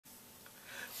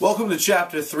Welcome to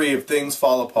Chapter 3 of Things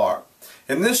Fall Apart.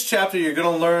 In this chapter you're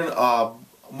going to learn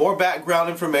more background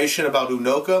information about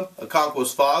Unoka,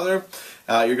 Okonkwo's father.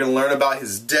 You're going to learn about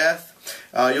his death.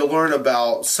 You'll learn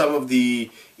about some of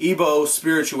the Igbo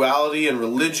spirituality and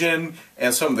religion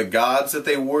and some of the gods that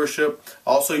they worship.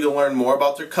 Also, you'll learn more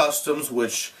about their customs,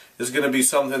 which is going to be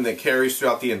something that carries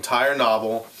throughout the entire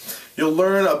novel. You'll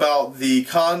learn about the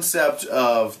concept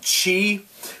of chi,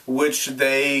 which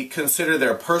they consider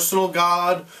their personal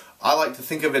god. I like to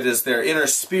think of it as their inner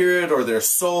spirit or their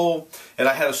soul. And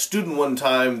I had a student one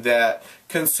time that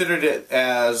considered it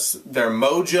as their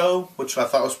mojo, which I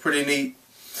thought was pretty neat.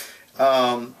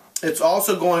 It's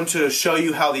also going to show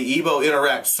you how the Igbo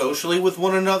interact socially with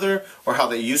one another, or how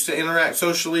they used to interact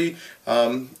socially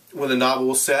when the novel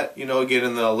was set, again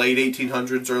in the late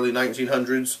 1800s, early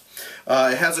 1900s.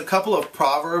 It has a couple of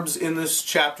proverbs in this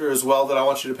chapter as well that I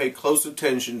want you to pay close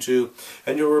attention to.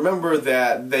 And you'll remember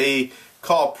that they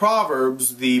call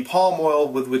proverbs the palm oil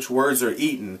with which words are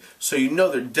eaten. So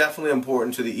they're definitely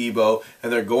important to the Igbo,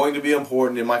 and they're going to be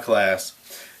important in my class.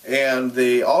 And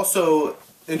they also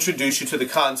introduce you to the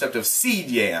concept of seed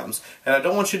yams. And I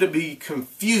don't want you to be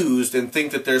confused and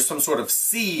think that there's some sort of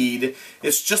seed.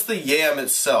 It's just the yam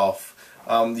itself.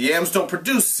 The yams don't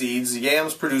produce seeds. The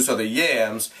yams produce other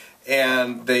yams.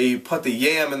 And they put the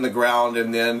yam in the ground,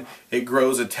 and then it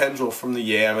grows a tendril from the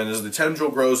yam, and as the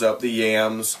tendril grows up, the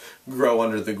yams grow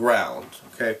under the ground.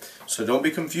 Okay, so don't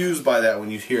be confused by that when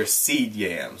you hear seed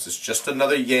yams. It's just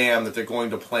another yam that they're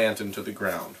going to plant into the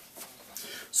ground.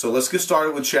 So let's get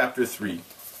started with Chapter 3.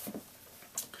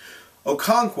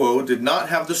 Okonkwo did not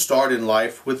have the start in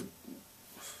life with...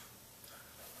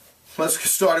 Let's get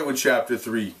started with Chapter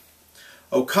 3.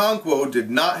 Okonkwo did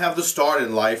not have the start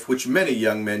in life which many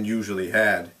young men usually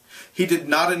had. He did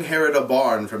not inherit a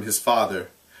barn from his father.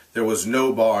 There was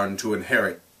no barn to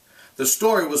inherit. The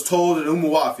story was told in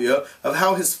Umuafia of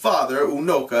how his father,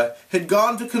 Unoka, had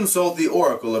gone to consult the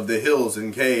oracle of the hills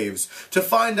and caves to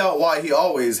find out why he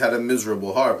always had a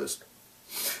miserable harvest.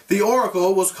 The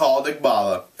oracle was called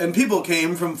Igbala, and people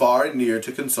came from far and near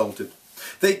to consult it.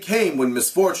 They came when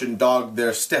misfortune dogged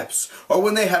their steps, or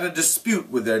when they had a dispute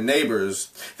with their neighbors.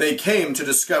 They came to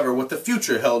discover what the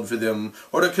future held for them,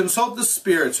 or to consult the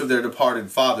spirits of their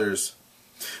departed fathers.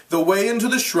 The way into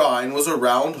the shrine was a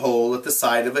round hole at the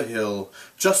side of a hill,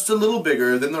 just a little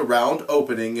bigger than the round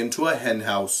opening into a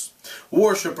henhouse.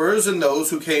 Worshippers and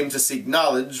those who came to seek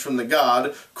knowledge from the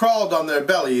god crawled on their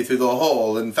belly through the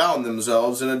hole and found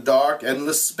themselves in a dark,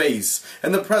 endless space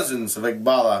in the presence of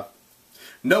Igbala.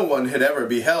 No one had ever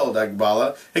beheld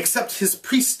Igbala except his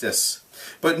priestess,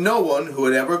 but no one who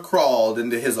had ever crawled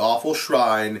into his awful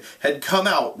shrine had come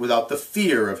out without the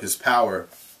fear of his power.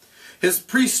 His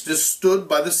priestess stood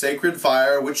by the sacred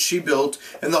fire which she built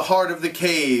in the heart of the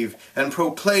cave and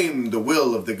proclaimed the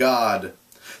will of the god.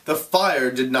 The fire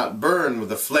did not burn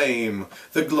with a flame.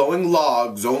 The glowing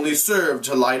logs only served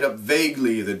to light up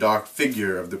vaguely the dark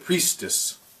figure of the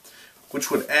priestess,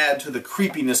 which would add to the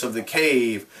creepiness of the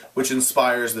cave, which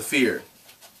inspires the fear.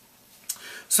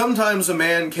 Sometimes a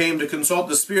man came to consult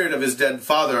the spirit of his dead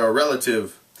father or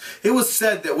relative. It was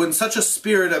said that when such a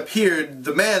spirit appeared,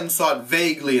 the man saw it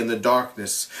vaguely in the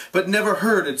darkness, but never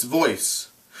heard its voice.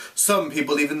 Some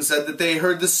people even said that they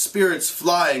heard the spirits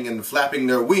flying and flapping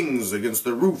their wings against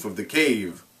the roof of the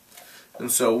cave.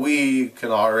 And so we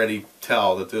can already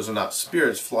tell that those are not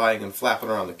spirits flying and flapping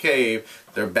around the cave,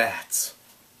 they're bats.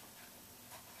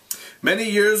 Many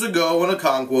years ago, when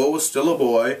Okonkwo was still a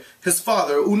boy, his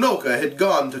father, Unoka, had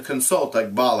gone to consult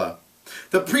Igbala.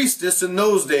 The priestess in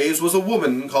those days was a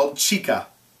woman called Chika.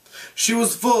 She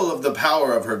was full of the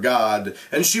power of her god,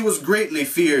 and she was greatly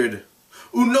feared.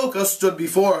 Unoka stood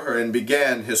before her and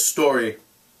began his story.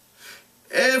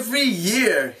 "Every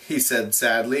year," he said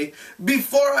sadly,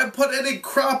 "before I put any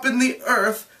crop in the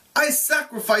earth, I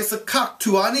sacrifice a cock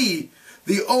to Ani,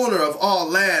 the owner of all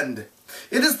land.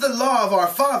 It is the law of our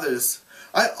fathers.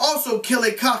 I also kill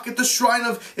a cock at the shrine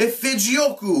of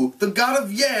Ifejioku, the god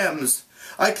of yams.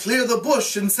 I clear the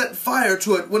bush and set fire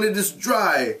to it when it is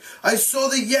dry. I sow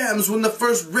the yams when the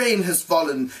first rain has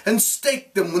fallen, and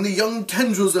stake them when the young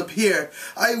tendrils appear.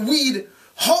 I weed—"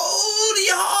 "Hold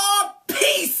your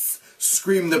peace!"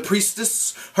 screamed the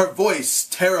priestess, her voice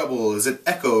terrible as it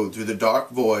echoed through the dark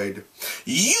void.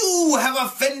 "You have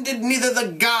offended neither the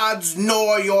gods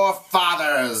nor your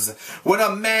fathers. When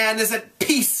a man is at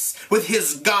peace with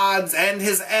his gods and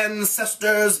his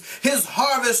ancestors, his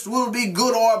harvest will be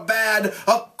good or bad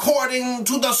according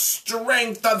to the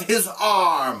strength of his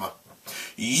arm.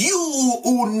 You,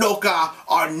 Unoka,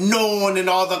 are known in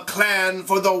all the clan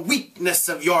for the weakness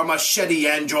of your machete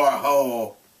and your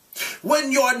hoe.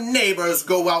 When your neighbors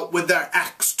go out with their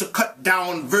axe to cut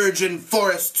down virgin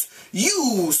forests,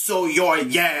 you sow your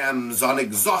yams on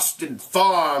exhausted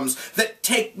farms that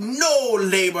take no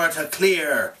labor to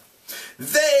clear.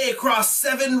 They cross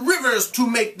 7 rivers to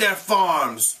make their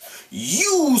farms.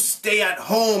 You stay at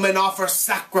home and offer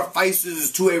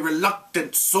sacrifices to a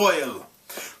reluctant soil.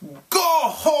 Go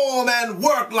home and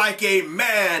work like a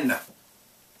man.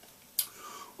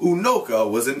 Unoka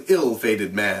was an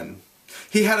ill-fated man.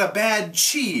 He had a bad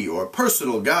chi, or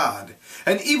personal god,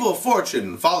 and evil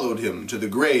fortune followed him to the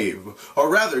grave, or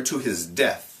rather to his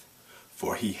death,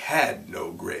 for he had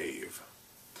no grave.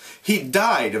 He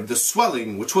died of the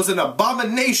swelling which was an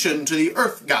abomination to the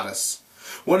earth goddess.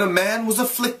 When a man was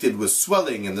afflicted with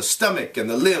swelling in the stomach and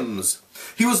the limbs,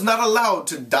 he was not allowed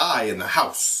to die in the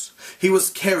house. He was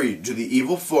carried to the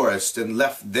evil forest and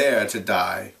left there to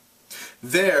die.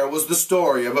 There was the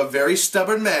story of a very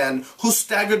stubborn man who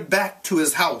staggered back to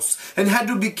his house and had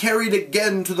to be carried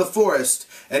again to the forest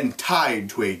and tied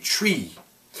to a tree.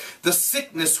 The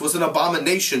sickness was an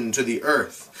abomination to the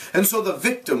earth, and so the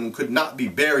victim could not be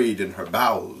buried in her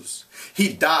bowels.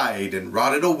 He died and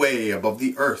rotted away above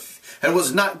the earth, and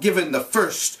was not given the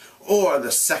first or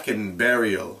the second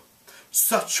burial.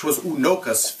 Such was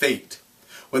Unoka's fate.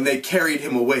 When they carried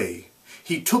him away,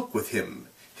 he took with him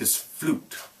his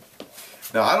flute.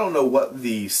 Now, I don't know what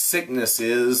the sickness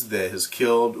is that has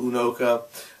killed Unoka,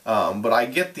 but I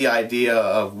get the idea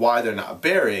of why they're not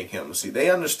burying him. See,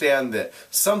 they understand that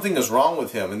something is wrong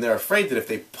with him, and they're afraid that if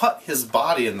they put his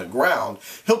body in the ground,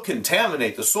 he'll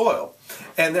contaminate the soil.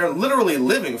 And they're literally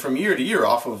living from year to year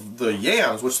off of the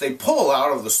yams, which they pull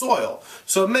out of the soil.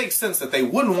 So it makes sense that they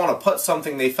wouldn't want to put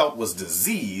something they felt was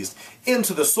diseased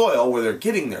into the soil where they're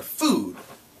getting their food.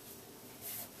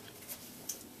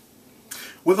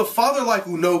 With a father like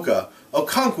Unoka,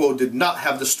 Okonkwo did not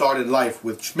have the start in life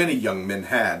which many young men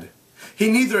had.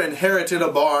 He neither inherited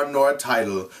a barn nor a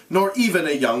title, nor even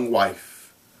a young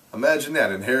wife. Imagine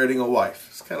that, inheriting a wife.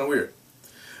 It's kind of weird.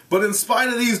 But in spite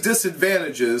of these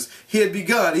disadvantages, he had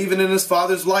begun, even in his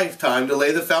father's lifetime, to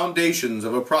lay the foundations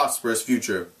of a prosperous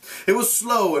future. It was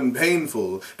slow and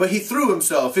painful, but he threw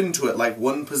himself into it like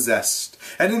one possessed.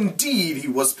 And indeed he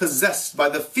was possessed by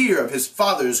the fear of his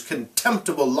father's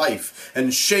contemptible life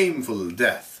and shameful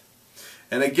death.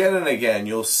 And again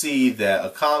you'll see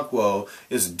that Okonkwo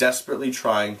is desperately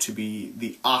trying to be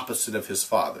the opposite of his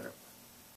father.